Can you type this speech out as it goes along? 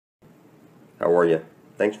How are you?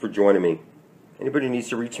 Thanks for joining me. Anybody who needs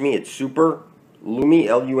to reach me, it's superlumi,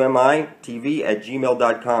 L-U-M-I, TV at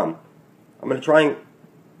gmail.com. I'm going to try and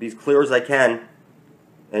be as clear as I can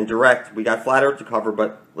and direct. We got flat earth to cover,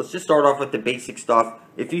 but let's just start off with the basic stuff.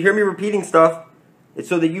 If you hear me repeating stuff, it's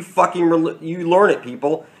so that you you learn it,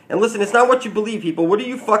 people. And listen, it's not what you believe, people. What do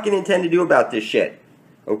you fucking intend to do about this shit?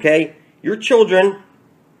 Okay? Your children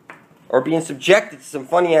are being subjected to some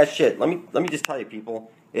funny ass shit. Let me just tell you,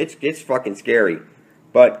 people. It's fucking scary.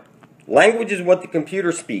 But language is what the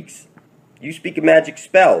computer speaks. You speak magic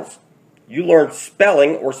spells. You learn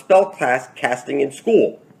spelling or spell casting in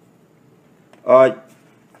school.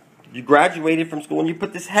 You graduated from school and you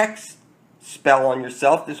put this hex spell on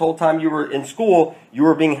yourself. This whole time you were in school, you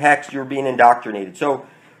were being hexed, you were being indoctrinated. So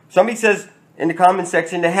somebody says in the comment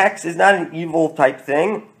section, the hex is not an evil type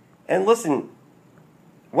thing. And listen,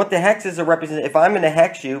 what the hex is a represent. If I'm going to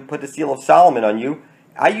hex you, put the seal of Solomon on you,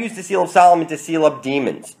 I use the seal of Solomon to seal up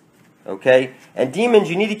demons. Okay? And demons,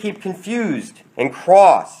 you need to keep confused and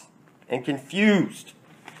cross and confused.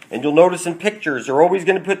 And you'll notice in pictures, they're always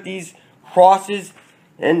going to put these crosses.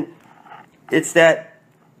 And it's that,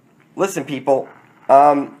 listen, people,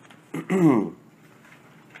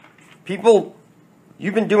 people,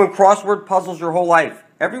 you've been doing crossword puzzles your whole life.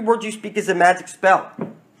 Every word you speak is a magic spell.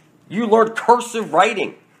 You learned cursive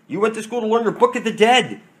writing. You went to school to learn your Book of the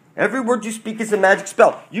Dead. Every word you speak is a magic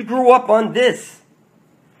spell. You grew up on this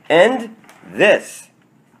and this.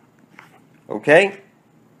 Okay?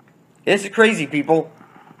 It's crazy, people.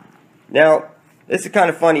 Now, this is kind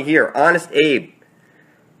of funny here. Honest Abe.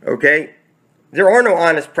 Okay? There are no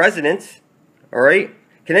honest presidents. Alright?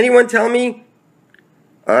 Can anyone tell me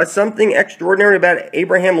something extraordinary about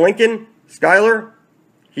Abraham Lincoln, Schuyler?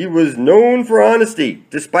 He was known for honesty,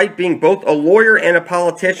 despite being both a lawyer and a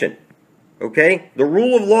politician. Okay? The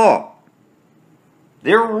rule of law.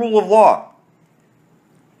 Their rule of law.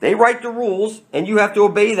 They write the rules, and you have to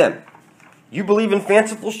obey them. You believe in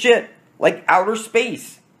fanciful shit, like outer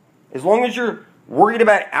space. As long as you're worried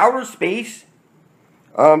about outer space,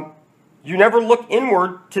 you never look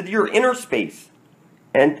inward to your inner space.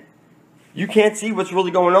 And you can't see what's really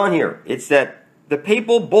going on here. It's that the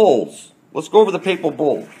papal bulls. Let's go over the papal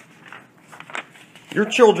bull. Your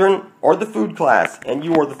children are the food class, and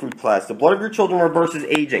you are the food class. The blood of your children reverses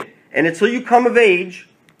aging. And until you come of age,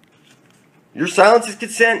 your silence is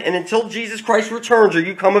consent, and until Jesus Christ returns or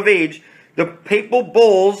you come of age, the papal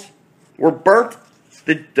bulls were burnt.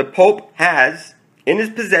 The Pope has in his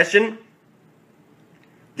possession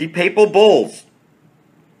the papal bulls.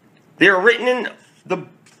 They are written in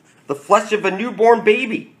the flesh of a newborn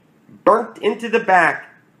baby, burnt into the back.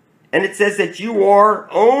 And it says that you are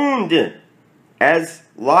owned as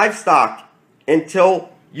livestock until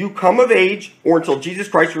you come of age or until Jesus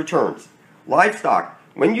Christ returns. Livestock.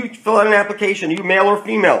 When you fill out an application, you male or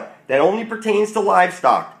female, that only pertains to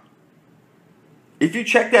livestock. If you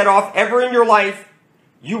check that off ever in your life,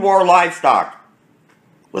 you are livestock.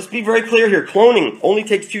 Let's be very clear here. Cloning only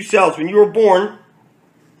takes 2 cells. When you were born,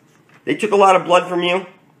 they took a lot of blood from you.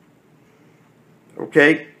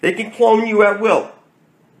 Okay? They can clone you at will.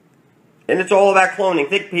 And it's all about cloning.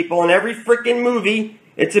 Think, people, in every freaking movie,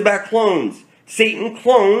 it's about clones. Satan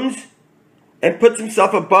clones and puts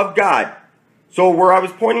himself above God. So where I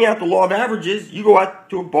was pointing out the law of averages, you go out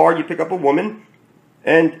to a bar, you pick up a woman,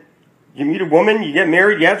 and you meet a woman, you get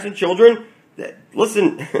married, you have some children.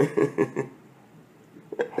 Listen.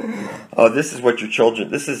 Oh, this is what your children,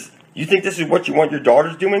 you think this is what you want your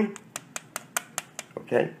daughters doing?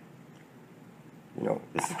 Okay. You know,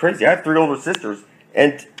 this is crazy. I have 3 older sisters,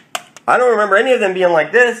 and I don't remember any of them being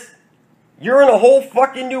like this. You're in a whole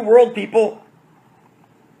fucking new world, people.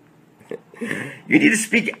 You need to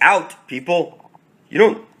speak out, people. You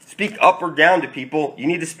don't speak up or down to people. You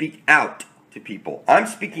need to speak out to people. I'm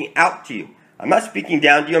speaking out to you. I'm not speaking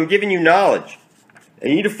down to you. I'm giving you knowledge. And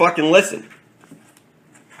you need to fucking listen.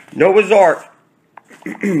 Noah's Ark.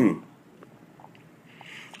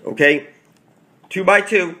 Okay? 2 by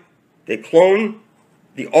 2. They clone.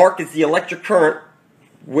 The ark is the electric current,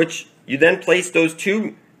 which you then place those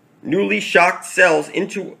 2 newly shocked cells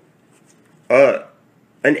into an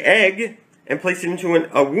egg and place it into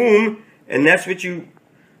a womb, and that's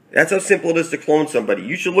how simple it is to clone somebody.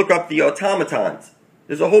 You should look up the automatons.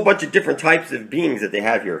 There's a whole bunch of different types of beings that they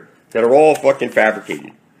have here that are all fucking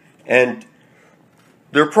fabricated. And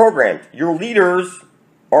they're programmed. Your leaders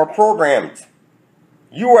are programmed.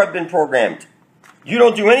 You have been programmed. You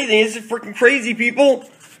don't do anything. This is freaking crazy, people.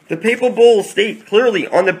 The papal bulls state clearly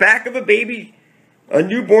on the back of a baby, a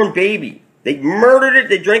newborn baby. They murdered it,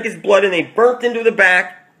 they drank his blood, and they burnt into the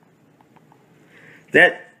back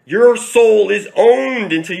that Your soul is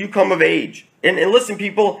owned until you come of age. And listen,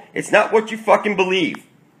 people, it's not what you fucking believe.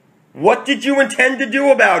 What did you intend to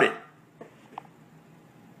do about it?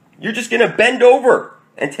 You're just going to bend over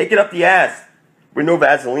and take it up the ass with no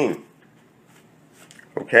Vaseline.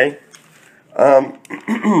 Okay?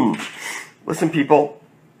 Listen, people.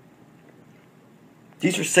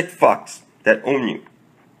 These are sick fucks that own you.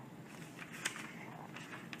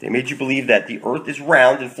 They made you believe that the earth is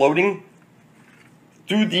round and floating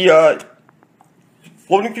through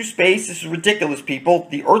floating through space. This is ridiculous, people.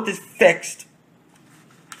 The earth is fixed.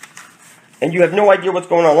 And you have no idea what's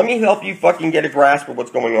going on. Let me help you fucking get a grasp of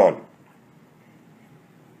what's going on.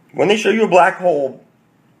 When they show you a black hole,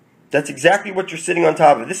 that's exactly what you're sitting on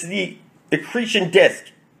top of. This is the accretion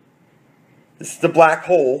disk. This is the black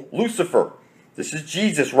hole, Lucifer. This is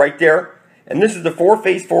Jesus right there. And this is the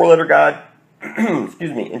four-faced, four-letter God,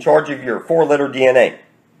 excuse me, in charge of your four-letter DNA.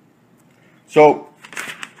 So,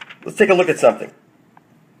 let's take a look at something.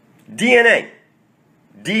 DNA.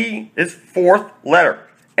 D is fourth letter.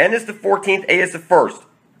 N is the 14th, A is the first.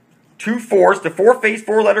 2 4s, the four-faced,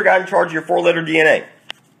 four-letter God in charge of your four-letter DNA.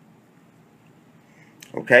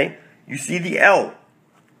 Okay? You see the L.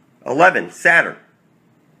 11, Saturn.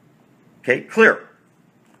 Okay, clear.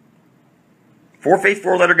 Four-faced,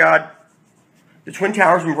 four-letter God. The Twin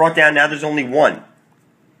Towers have been brought down, now there's only one.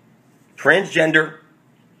 Transgender.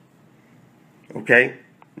 Okay?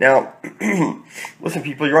 Now, listen,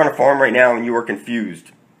 people, you're on a farm right now and you are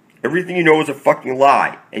confused. Everything you know is a fucking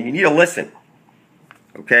lie, and you need to listen.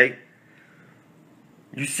 Okay?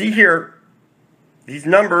 You see here, these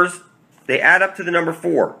numbers, they add up to the number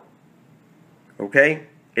 4. Okay?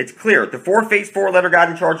 It's clear. The four-faced, four-letter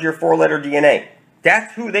God in charge of your four-letter DNA.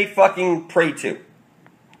 That's who they fucking pray to.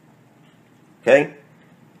 Okay?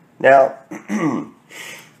 Now,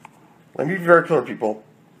 let me be very clear, people.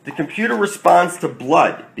 The computer responds to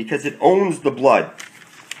blood because it owns the blood.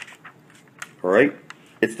 Alright?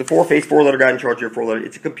 It's the four-faced, four-letter God in charge of your four-letter.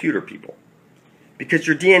 It's a computer, people. Because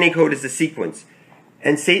your DNA code is a sequence.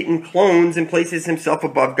 And Satan clones and places himself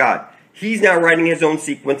above God. He's now writing his own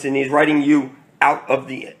sequence, and he's writing you out of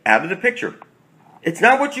the picture. It's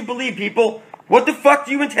not what you believe, people. What the fuck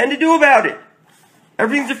do you intend to do about it?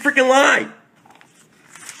 Everything's a freaking lie.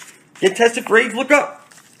 Get tested for AIDS? Look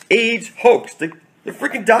up. AIDS hoax. The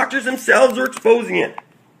freaking doctors themselves are exposing it.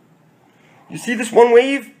 You see this one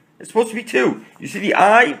wave? It's supposed to be 2. You see the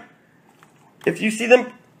eye? If you see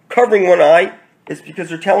them covering one eye, it's because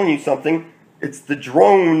they're telling you something. It's the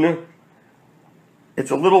drone.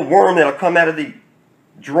 It's a little worm that'll come out of the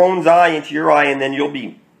drone's eye into your eye, and then you'll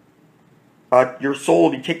be, your soul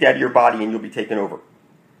will be kicked out of your body, and you'll be taken over.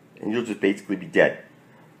 And you'll just basically be dead.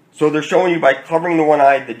 So they're showing you by covering the one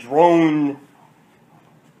eye, the drone,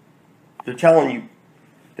 they're telling you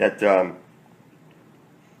that,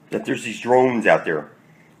 that there's these drones out there.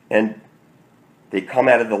 And they come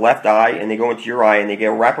out of the left eye, and they go into your eye, and they get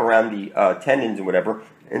wrap around the tendons and whatever,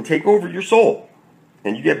 and take over your soul.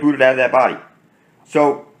 And you get booted out of that body.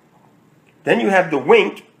 So, then you have the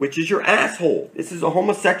wink, which is your asshole. This is a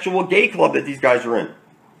homosexual gay club that these guys are in.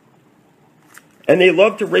 And they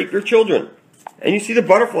love to rape your children. And you see the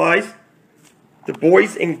butterflies, the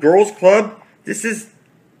boys and girls club. This is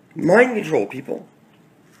mind control, people.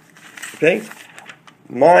 Okay?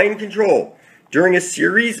 Mind control. During a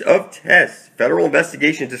series of tests, federal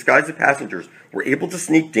investigations disguised as passengers were able to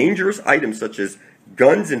sneak dangerous items such as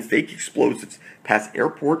guns and fake explosives past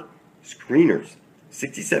airport screeners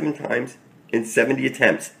 67 times in 70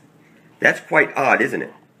 attempts. That's quite odd, isn't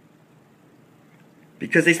it?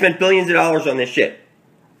 Because they spent billions of dollars on this shit.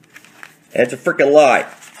 And it's a freaking lie.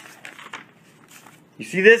 You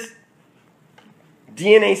see this?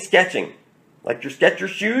 DNA sketching. Like your sketch your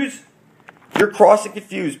shoes, you're cross and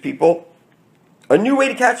confused, people. A new way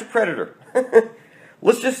to catch a predator.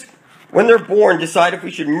 Let's just, when they're born, decide if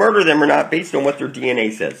we should murder them or not based on what their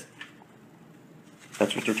DNA says.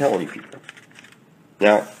 That's what they're telling you, people.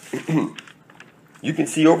 Now, you can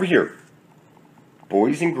see over here,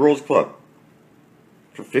 Boys and Girls Club,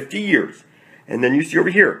 for 50 years. And then you see over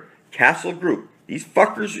here, Castle Group. These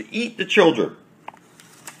fuckers eat the children.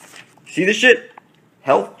 See this shit?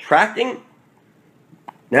 Health tracking.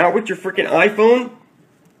 Now with your freaking iPhone,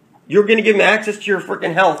 you're going to give them access to your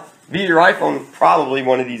freaking health via your iPhone probably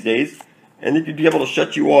one of these days. And they could be able to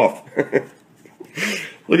shut you off.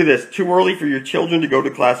 Look at this. Too early for your children to go to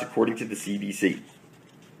class according to the CDC.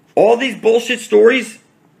 All these bullshit stories,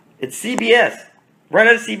 it's CBS. Right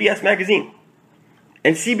out of CBS magazine.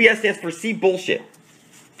 And CBS stands for C bullshit.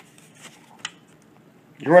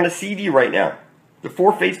 You're on a CD right now. The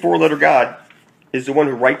four-faced, four-letter God is the one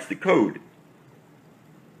who writes the code.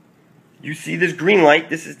 You see this green light.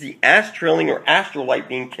 This is the astrailing or astral light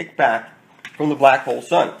being kicked back from the black hole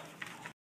sun.